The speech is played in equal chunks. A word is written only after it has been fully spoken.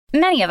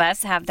Many of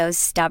us have those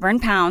stubborn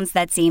pounds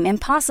that seem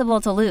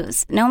impossible to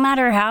lose, no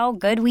matter how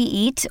good we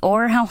eat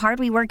or how hard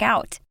we work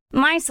out.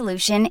 My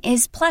solution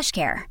is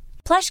PlushCare.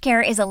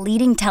 PlushCare is a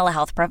leading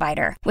telehealth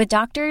provider with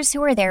doctors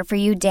who are there for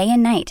you day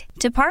and night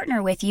to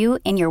partner with you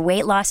in your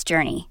weight loss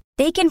journey.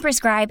 They can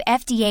prescribe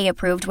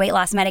FDA-approved weight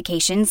loss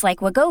medications like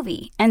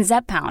Wegovy and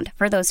Zepbound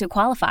for those who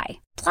qualify.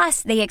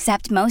 Plus, they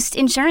accept most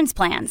insurance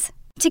plans.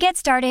 To get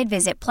started,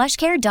 visit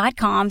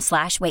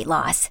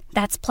plushcare.com/weightloss.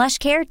 That's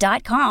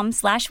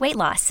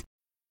plushcare.com/weightloss.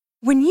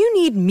 When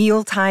you need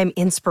mealtime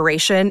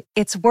inspiration,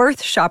 it's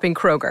worth shopping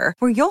Kroger,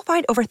 where you'll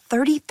find over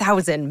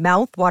 30,000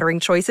 mouth-watering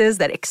choices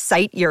that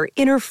excite your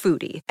inner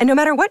foodie. And no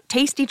matter what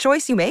tasty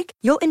choice you make,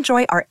 you'll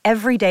enjoy our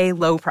everyday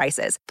low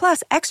prices,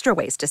 plus extra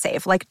ways to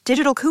save, like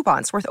digital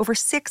coupons worth over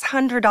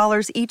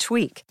 $600 each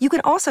week. You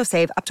can also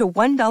save up to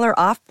 $1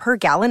 off per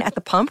gallon at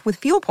the pump with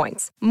fuel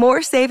points.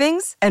 More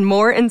savings and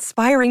more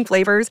inspiring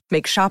flavors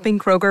make shopping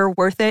Kroger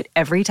worth it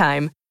every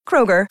time.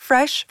 Kroger,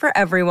 fresh for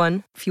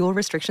everyone. Fuel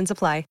restrictions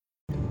apply.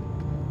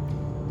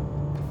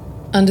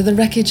 Under the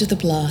wreckage of the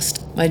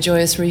blast, my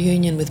joyous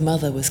reunion with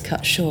Mother was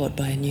cut short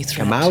by a new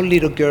threat. Come out,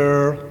 little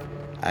girl.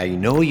 I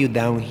know you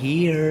down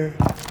here.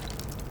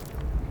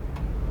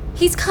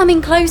 He's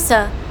coming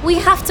closer. We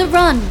have to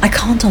run. I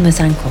can't on this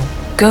ankle.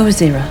 Go,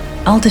 Zira.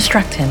 I'll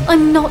distract him.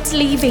 I'm not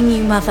leaving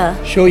you, Mother.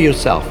 Show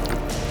yourself.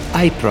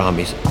 I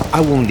promise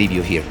I won't leave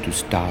you here to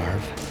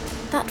starve.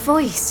 That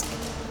voice.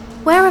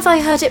 Where have I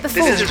heard it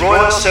before? This is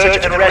Royal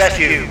Search and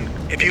Rescue.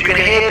 If you can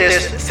hear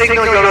this,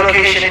 signal your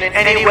location in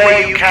any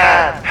way you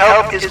can.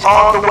 Help is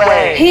on the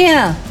way.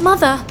 Here!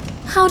 Mother,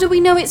 how do we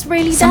know it's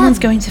really Someone's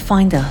them? going to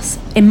find us.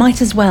 It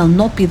might as well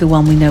not be the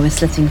one we know is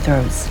slitting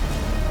throats.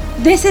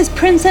 This is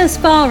Princess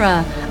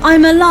Farah.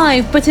 I'm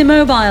alive but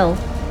immobile.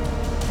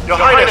 Your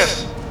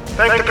Highness,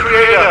 thank the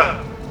Creator.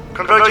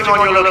 Converging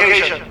on your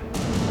location.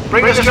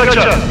 Bring the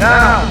stretcher,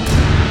 now.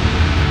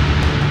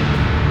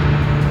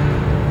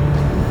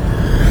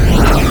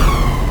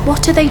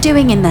 What are they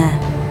doing in there?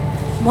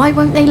 Why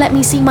won't they let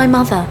me see my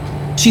mother?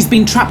 She's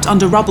been trapped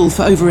under rubble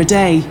for over a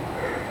day,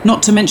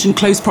 not to mention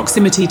close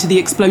proximity to the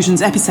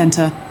explosion's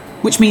epicenter,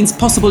 which means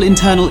possible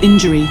internal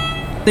injury.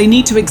 They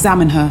need to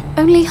examine her.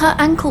 Only her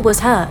ankle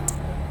was hurt.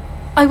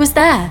 I was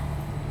there.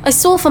 I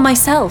saw for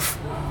myself.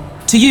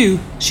 To you,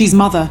 she's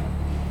Mother.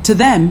 To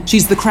them,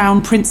 she's the Crown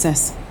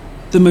Princess,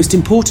 the most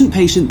important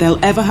patient they'll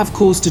ever have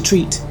cause to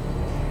treat.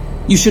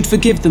 You should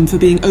forgive them for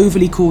being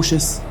overly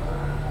cautious.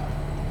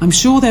 I'm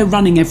sure they're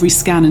running every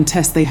scan and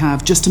test they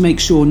have just to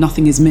make sure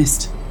nothing is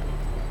missed.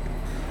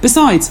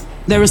 Besides,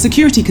 there are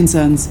security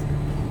concerns.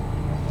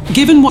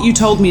 Given what you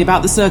told me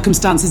about the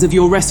circumstances of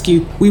your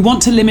rescue, we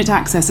want to limit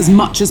access as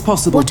much as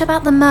possible. What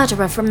about the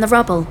murderer from the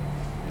rubble?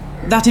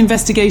 That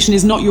investigation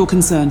is not your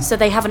concern. So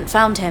they haven't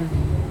found him.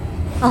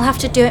 I'll have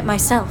to do it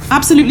myself.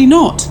 Absolutely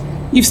not.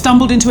 You've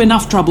stumbled into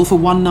enough trouble for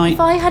one night. If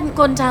I hadn't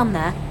gone down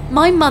there,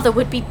 my mother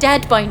would be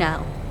dead by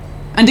now.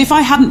 And if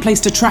I hadn't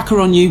placed a tracker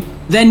on you,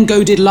 then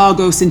goaded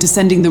Lagos into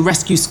sending the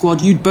rescue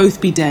squad, you'd both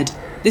be dead.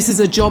 This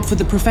is a job for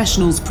the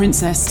professionals,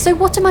 Princess. So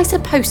what am I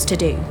supposed to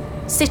do?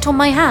 Sit on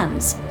my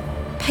hands?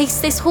 Pace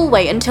this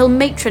hallway until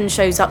Matron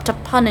shows up to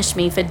punish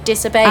me for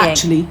disobeying?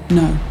 Actually,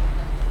 no.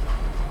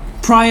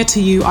 Prior to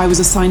you, I was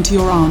assigned to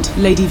your aunt,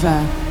 Lady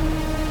Vere.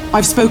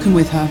 I've spoken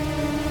with her.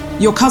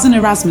 Your cousin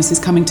Erasmus is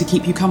coming to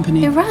keep you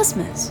company.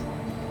 Erasmus?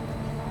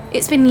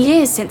 It's been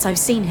years since I've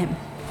seen him.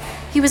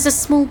 He was a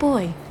small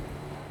boy.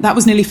 That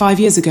was nearly 5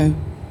 years ago.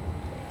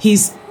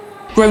 He's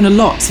grown a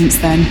lot since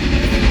then.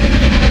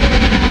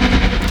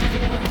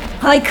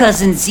 Hi,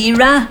 Cousin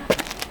Zira.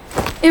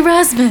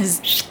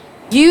 Erasmus,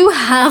 you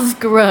have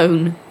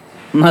grown.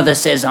 Mother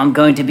says I'm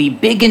going to be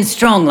big and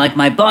strong like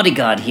my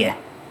bodyguard here.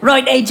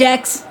 Right,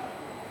 Ajax?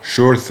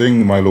 Sure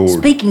thing, my lord.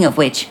 Speaking of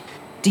which,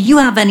 do you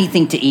have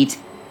anything to eat?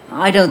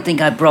 I don't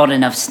think I brought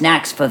enough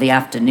snacks for the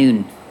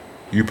afternoon.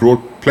 You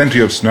brought plenty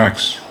of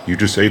snacks. You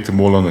just ate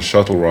them all on the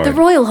shuttle ride. The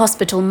Royal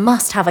Hospital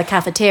must have a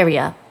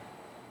cafeteria.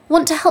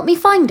 Want to help me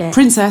find it?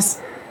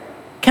 Princess.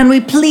 Can we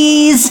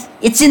please?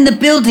 It's in the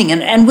building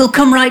and we'll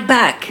come right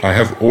back. I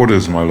have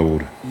orders, my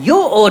lord.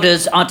 Your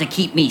orders are to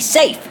keep me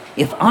safe.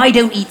 If I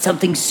don't eat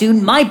something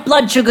soon, my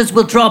blood sugars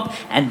will drop,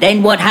 and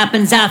then what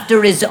happens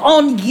after is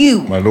on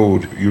you. My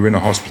lord, you're in a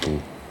hospital.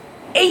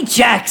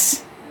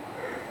 Ajax!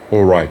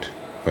 All right,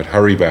 but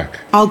hurry back.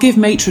 I'll give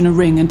Matron a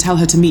ring and tell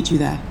her to meet you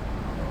there.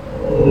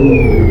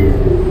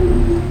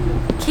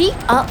 Keep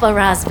up,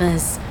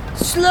 Erasmus.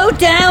 Slow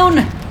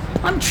down!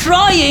 I'm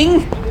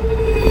trying!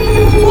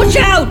 Watch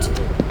out!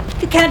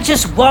 You can't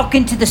just walk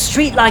into the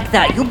street like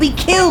that. You'll be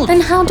killed. Then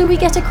how do we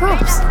get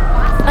across?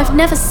 I've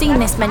never seen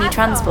this many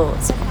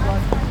transports.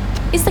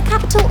 Is the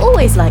capital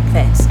always like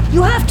this?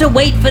 You have to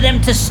wait for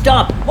them to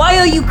stop. Why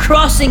are you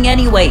crossing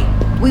anyway?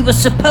 We were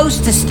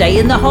supposed to stay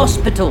in the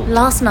hospital.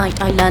 Last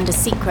night I learned a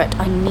secret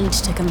I need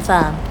to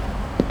confirm.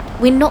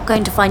 We're not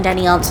going to find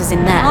any answers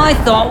in there. I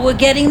thought we're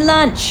getting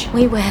lunch.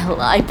 We will,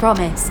 I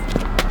promise.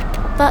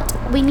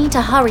 But we need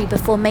to hurry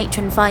before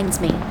Matron finds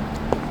me.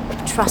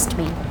 Trust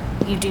me,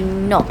 you do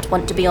not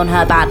want to be on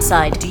her bad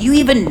side. Do you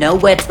even know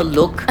where to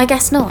look? I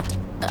guess not.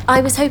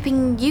 I was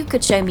hoping you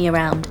could show me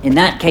around. In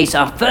that case,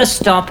 our first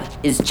stop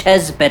is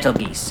Ches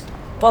Betelgeuse.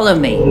 Follow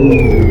me.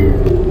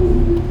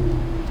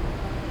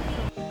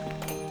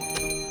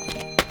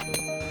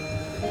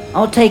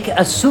 I'll take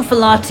a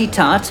soufflati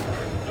tart,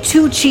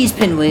 2 cheese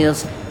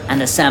pinwheels,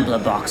 and a sampler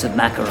box of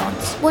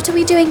macarons. What are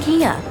we doing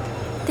here?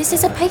 This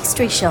is a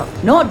pastry shop.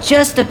 Not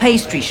just a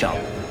pastry shop.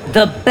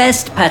 The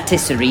best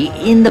patisserie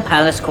in the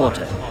palace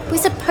quarter. We're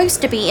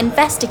supposed to be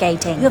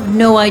investigating. You have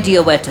no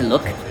idea where to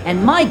look,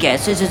 and my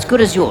guess is as good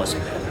as yours.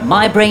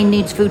 My brain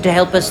needs food to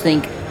help us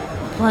think.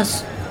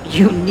 Plus,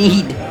 you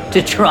need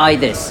to try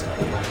this.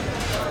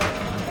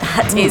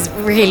 That is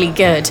really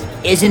good.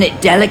 Isn't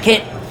it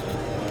delicate?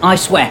 I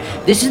swear,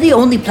 this is the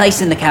only place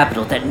in the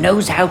capital that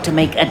knows how to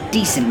make a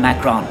decent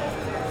macaron.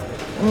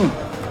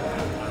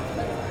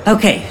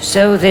 Okay,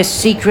 so this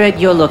secret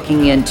you're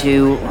looking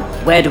into,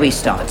 where do we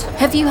start?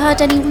 Have you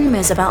heard any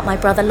rumors about my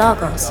brother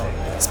Lagos?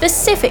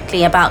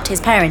 Specifically about his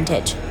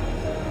parentage?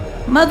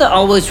 Mother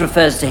always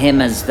refers to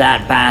him as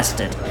that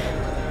bastard.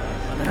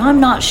 But I'm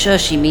not sure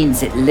she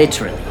means it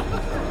literally.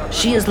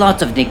 She has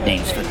lots of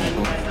nicknames for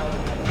people.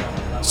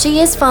 She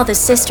is father's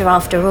sister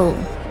after all.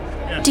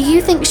 Do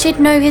you think she'd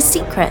know his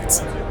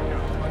secrets?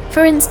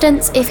 For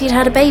instance, if he'd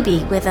had a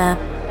baby with a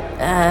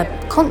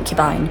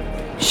concubine.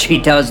 She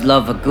does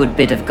love a good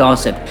bit of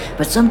gossip,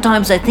 but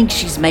sometimes I think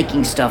she's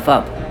making stuff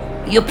up.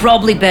 You're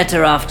probably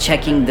better off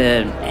checking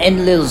the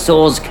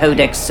Enlil-Zor's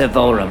Codex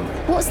Servorum.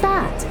 What's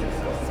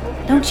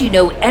that? Don't you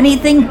know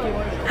anything?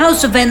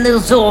 House of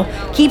Enlil-Zor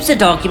keeps a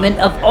document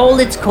of all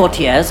its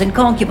courtiers and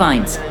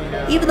concubines,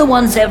 even the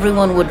ones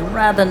everyone would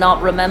rather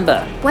not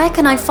remember. Where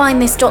can I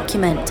find this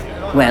document?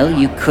 Well,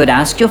 you could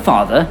ask your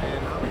father,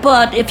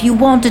 but if you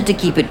wanted to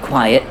keep it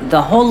quiet,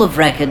 the Hall of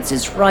Records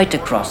is right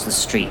across the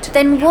street.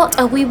 Then what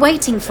are we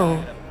waiting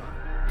for?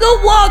 The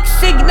walk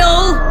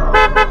signal!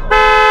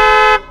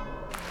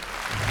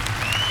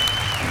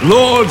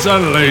 Lords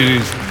and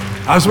ladies,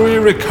 as we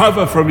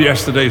recover from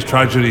yesterday's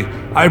tragedy,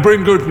 I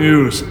bring good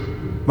news.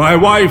 My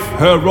wife,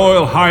 Her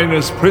Royal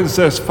Highness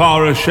Princess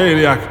Farah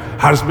Sheliak,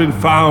 has been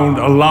found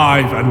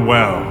alive and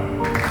well.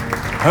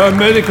 Her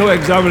medical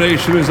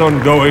examination is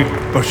ongoing,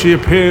 but she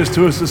appears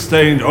to have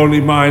sustained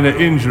only minor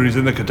injuries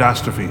in the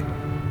catastrophe.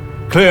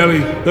 Clearly,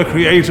 the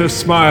Creator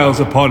smiles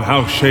upon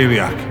House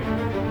Sheliak.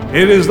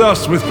 It is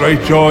thus with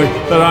great joy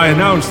that I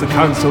announce the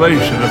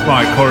cancellation of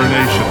my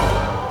coronation.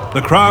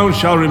 The crown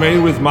shall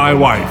remain with my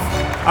wife,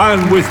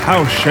 and with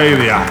House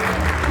Sheliak.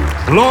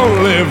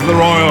 Long live the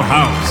royal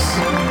house!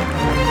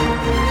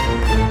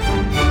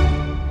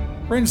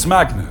 Prince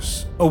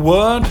Magnus, a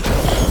word?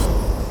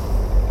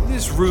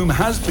 This room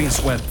has been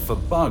swept for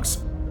bugs.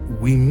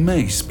 We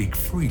may speak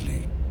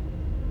freely.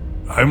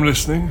 I'm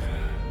listening.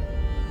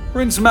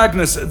 Prince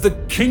Magnus, the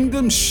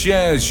kingdom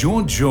shares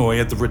your joy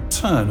at the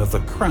return of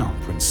the crown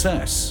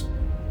princess.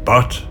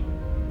 But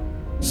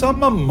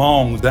some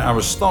among the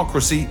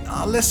aristocracy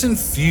are less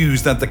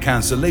enthused at the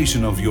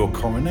cancellation of your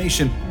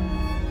coronation.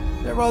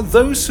 There are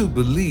those who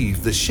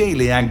believe the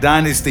Sheliak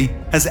dynasty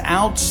has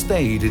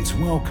outstayed its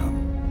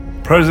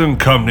welcome. Present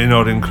company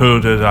not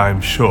included,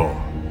 I'm sure.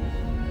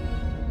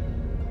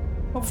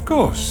 Of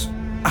course.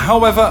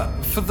 However,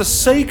 for the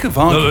sake of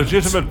argument... The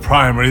legitimate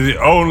primary,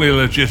 the only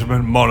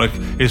legitimate monarch,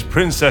 is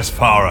Princess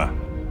Farah.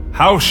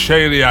 House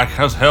Sheliak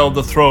has held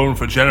the throne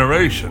for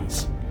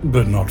generations.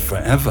 But not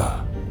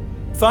forever.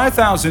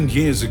 5,000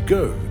 years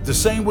ago, the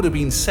same would have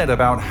been said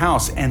about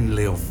House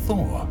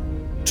Enlil-Thor.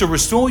 To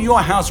restore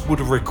your house would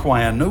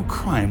require no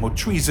crime or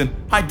treason.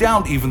 I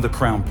doubt even the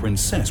crown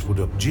princess would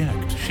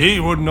object.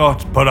 She would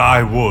not, but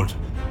I would.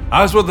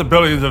 As would the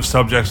billions of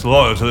subjects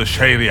loyal to the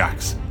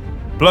Sheliaks.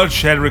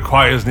 Bloodshed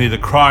requires neither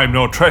crime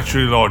nor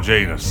treachery, Lord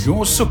Janus.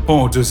 Your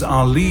supporters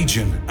are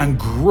legion and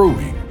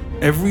growing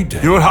every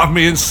day. You would have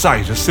me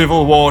incite a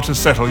civil war to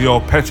settle your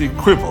petty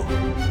quibble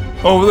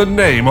over the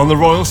name on the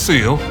royal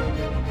seal?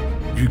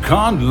 You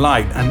can't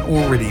light an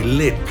already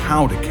lit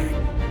powder keg.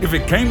 If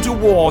it came to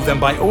war, then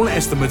by all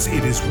estimates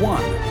it is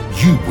won.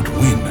 You would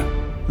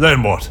win.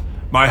 Then what?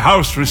 My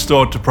house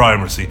restored to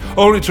primacy,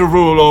 only to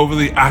rule over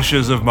the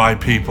ashes of my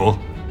people.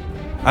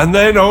 And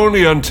then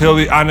only until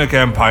the Anak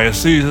Empire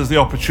seizes the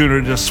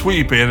opportunity to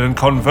sweep in and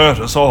convert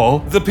us all.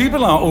 The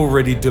people are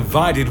already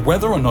divided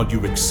whether or not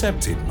you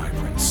accept it, my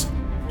prince.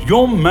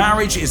 Your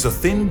marriage is a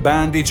thin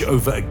bandage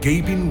over a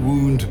gaping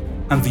wound,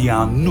 and the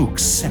Arnuk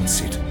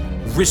sense it.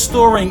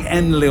 Restoring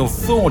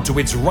Enlil-Thor to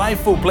its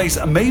rightful place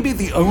may be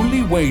the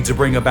only way to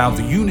bring about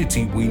the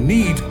unity we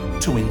need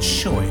to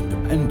ensure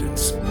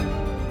independence.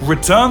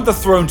 Return the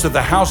throne to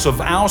the house of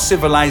our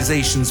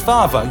civilization's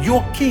father,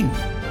 your king,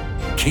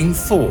 King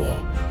Thor.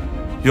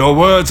 Your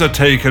words are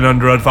taken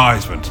under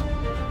advisement.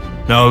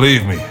 Now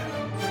leave me.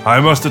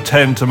 I must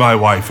attend to my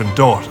wife and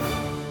daughter.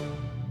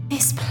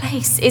 This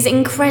place is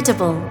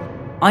incredible.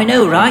 I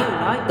know,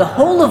 right? The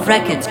Hall of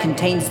Records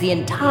contains the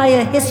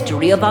entire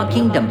history of our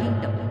kingdom.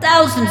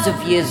 Thousands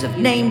of years of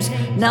names,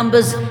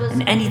 numbers,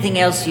 and anything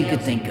else you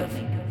could think of.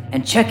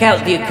 And check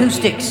out the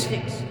acoustics.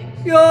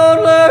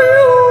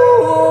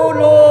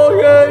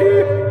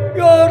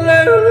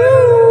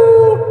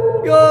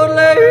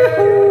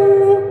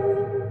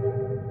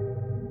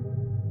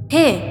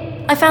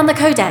 Here, I found the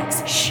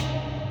codex. Shh!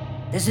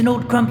 There's an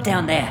old grump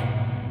down there.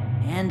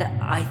 And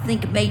I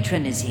think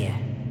Matron is here.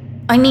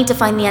 I need to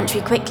find the entry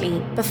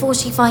quickly, before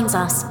she finds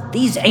us.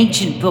 These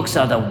ancient books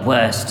are the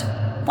worst.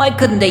 Why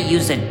couldn't they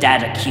use a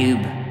data cube?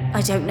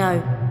 I don't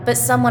know, but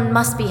someone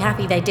must be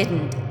happy they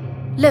didn't.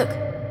 Look,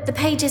 the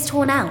page is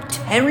torn out.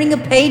 Tearing a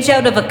page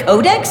out of a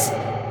codex?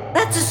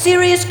 That's a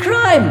serious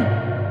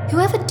crime!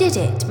 Whoever did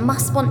it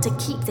must want to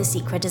keep the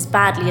secret as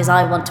badly as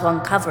I want to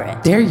uncover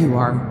it. There you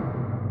are.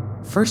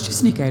 First you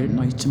sneak out at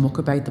night to muck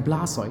about the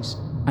blast site,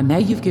 and now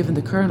you've given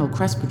the Colonel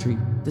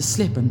Cresbytree the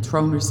slip and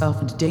thrown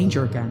herself into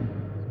danger again,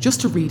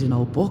 just to read an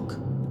old book.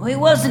 Well, it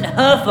wasn't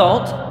her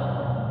fault.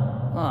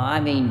 Well,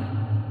 I mean,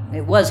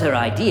 it was her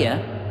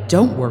idea.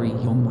 Don't worry,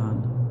 young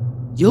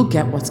man. You'll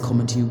get what's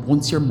coming to you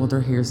once your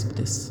mother hears of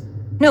this.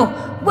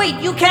 No, wait,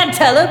 you can't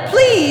tell her,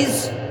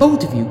 please!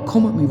 Both of you,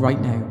 come with me right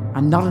now,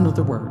 and not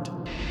another word.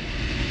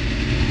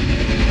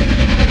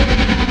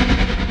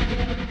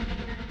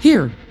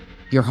 Here,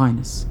 Your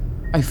Highness.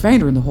 I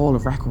found her in the Hall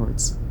of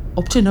Records.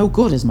 Up to no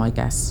good is my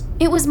guess.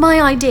 It was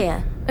my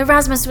idea.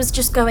 Erasmus was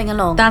just going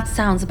along. That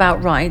sounds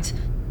about right.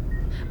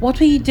 What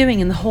were you doing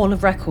in the Hall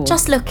of Records?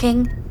 Just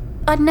looking.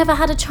 I'd never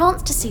had a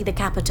chance to see the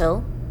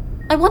capital.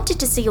 I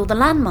wanted to see all the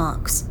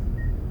landmarks.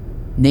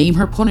 Name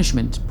her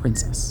punishment,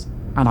 Princess,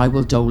 and I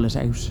will dole it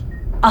out.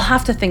 I'll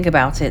have to think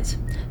about it.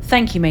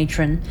 Thank you,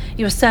 Matron.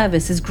 Your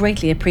service is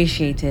greatly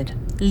appreciated.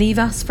 Leave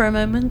us for a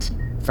moment?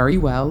 Very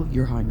well,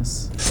 Your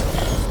Highness.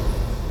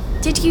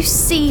 Did you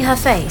see her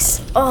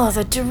face? Oh,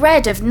 the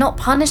dread of not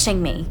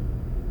punishing me.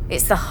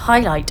 It's the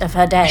highlight of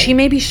her day. She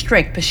may be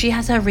strict, but she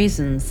has her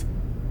reasons.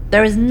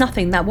 There is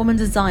nothing that woman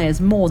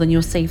desires more than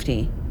your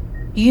safety.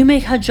 You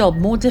make her job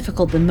more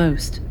difficult than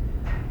most.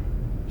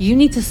 You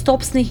need to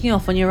stop sneaking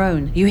off on your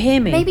own. You hear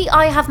me? Maybe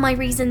I have my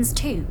reasons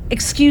too.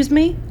 Excuse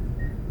me?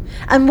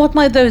 And what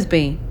might those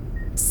be?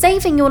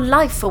 Saving your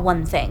life, for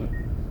one thing.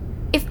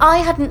 If I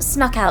hadn't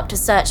snuck out to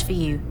search for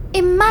you,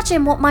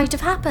 imagine what might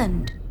have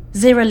happened.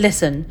 Zira,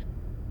 listen.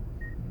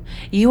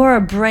 You are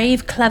a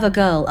brave, clever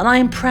girl, and I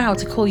am proud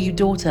to call you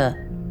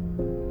daughter.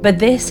 But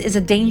this is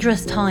a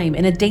dangerous time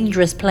in a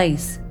dangerous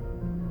place.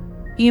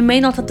 You may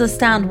not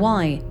understand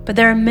why, but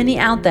there are many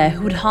out there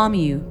who would harm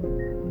you.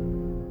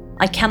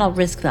 I cannot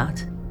risk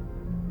that.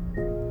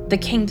 The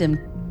kingdom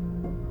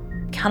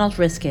cannot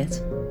risk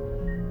it.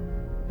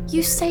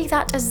 You say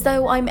that as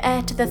though I'm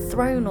heir to the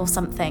throne or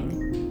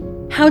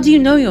something. How do you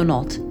know you're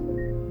not?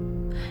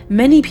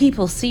 Many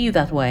people see you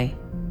that way.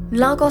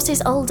 Lagos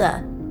is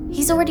older.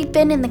 He's already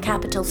been in the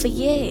capital for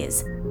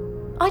years.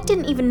 I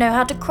didn't even know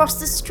how to cross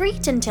the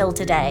street until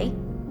today.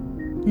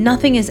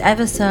 Nothing is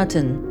ever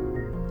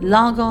certain.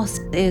 Lagos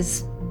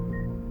is...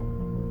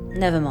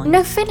 Never mind.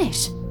 No,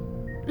 finish.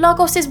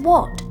 Lagos is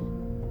what?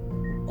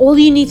 All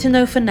you need to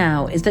know for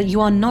now is that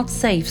you are not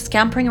safe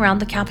scampering around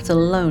the capital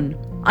alone.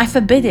 I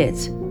forbid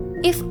it.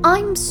 If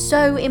I'm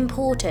so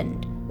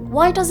important,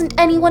 why doesn't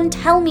anyone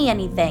tell me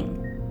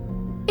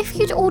anything? If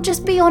you'd all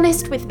just be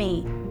honest with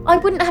me, I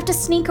wouldn't have to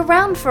sneak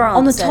around for answers.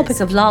 On the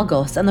topic of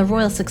Lagos and the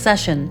royal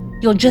succession,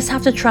 you'll just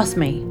have to trust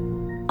me.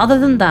 Other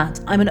than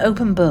that, I'm an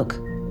open book.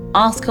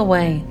 Ask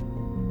away.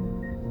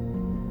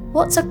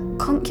 What's a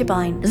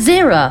concubine?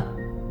 Zira!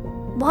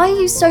 Why are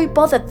you so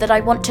bothered that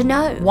I want to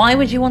know? Why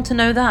would you want to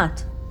know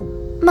that?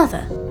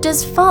 Mother,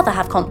 does father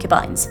have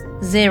concubines?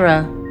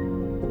 Zira.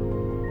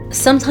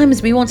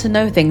 Sometimes we want to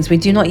know things we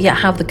do not yet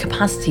have the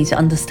capacity to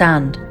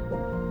understand.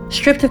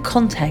 Stripped of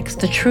context,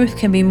 the truth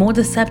can be more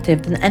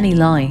deceptive than any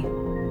lie.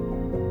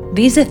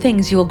 These are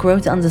things you will grow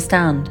to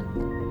understand.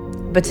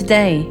 But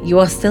today, you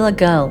are still a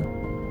girl.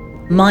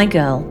 My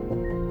girl.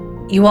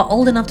 You are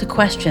old enough to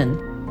question,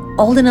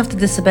 old enough to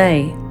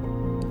disobey,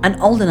 and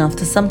old enough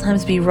to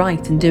sometimes be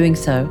right in doing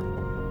so.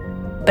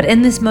 But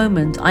in this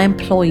moment, I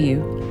implore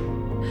you,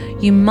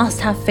 you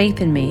must have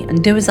faith in me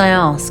and do as I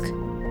ask.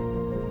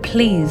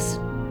 Please,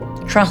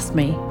 trust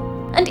me.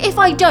 And if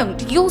I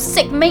don't, you'll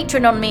sick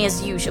matron on me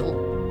as usual.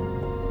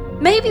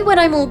 Maybe when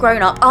I'm all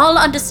grown up, I'll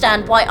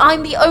understand why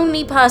I'm the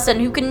only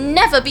person who can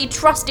never be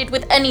trusted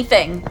with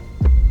anything.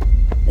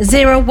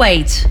 Zira,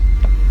 wait.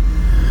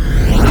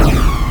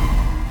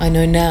 I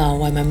know now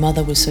why my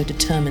mother was so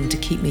determined to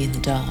keep me in the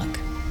dark.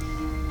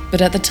 But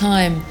at the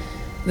time,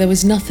 there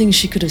was nothing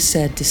she could have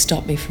said to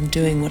stop me from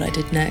doing what I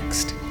did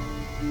next.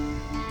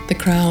 The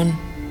crown,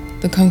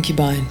 the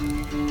concubine,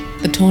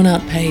 the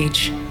torn-out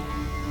page,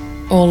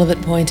 all of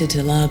it pointed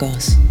to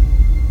Lagos.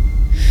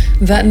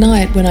 That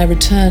night, when I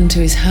returned to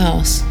his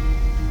house,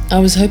 I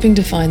was hoping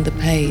to find the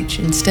page.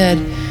 Instead,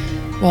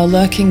 while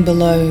lurking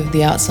below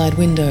the outside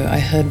window, I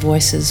heard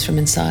voices from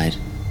inside.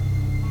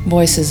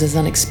 Voices as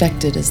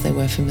unexpected as they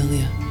were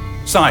familiar.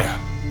 Sire,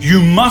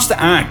 you must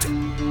act.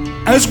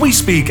 As we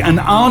speak, an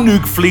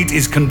Arnuk fleet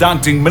is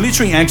conducting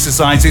military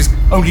exercises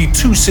only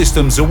 2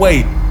 systems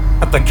away,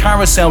 at the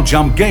Carousel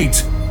Jump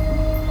Gate.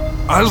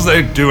 As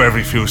they do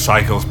every few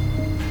cycles.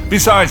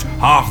 Besides,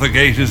 half the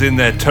gate is in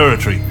their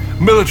territory.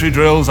 Military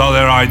drills are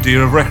their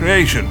idea of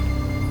recreation.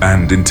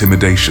 And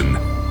intimidation.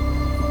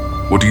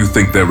 What do you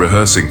think they're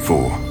rehearsing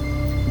for?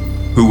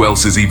 Who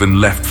else is even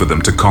left for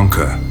them to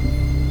conquer?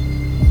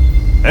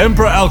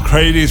 Emperor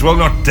Alcrades will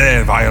not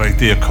dare violate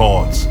the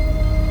Accords.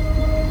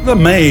 That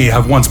may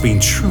have once been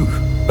true,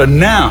 but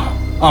now,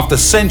 after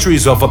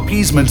centuries of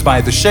appeasement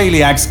by the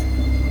Shaliacs,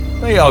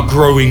 they are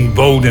growing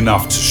bold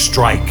enough to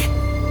strike.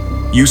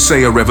 You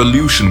say a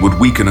revolution would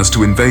weaken us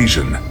to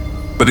invasion,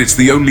 but it's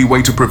the only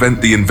way to prevent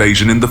the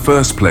invasion in the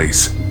first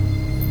place.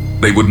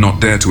 They would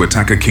not dare to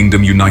attack a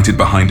kingdom united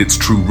behind its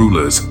true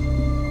rulers.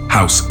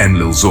 House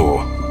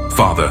Enlil-Zor,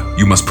 Father,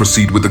 you must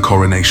proceed with the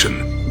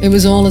coronation. It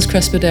was all as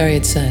Crespidary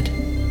had said.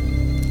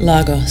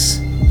 Lagos,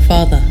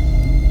 Father,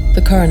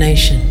 the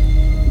coronation.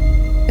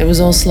 It was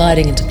all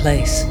sliding into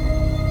place.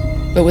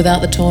 But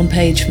without the torn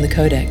page from the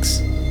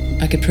Codex,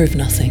 I could prove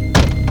nothing.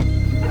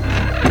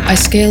 I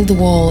scaled the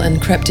wall and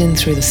crept in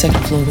through the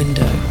second floor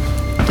window,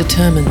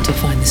 determined to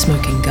find the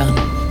smoking gun.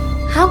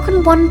 How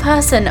can one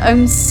person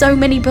own so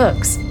many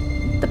books?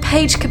 The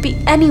page could be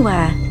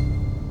anywhere.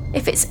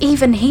 If it's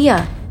even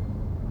here.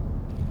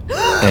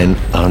 An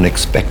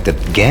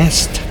unexpected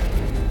guest.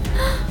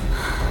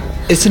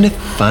 Isn't it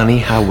funny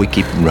how we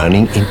keep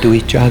running into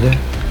each other?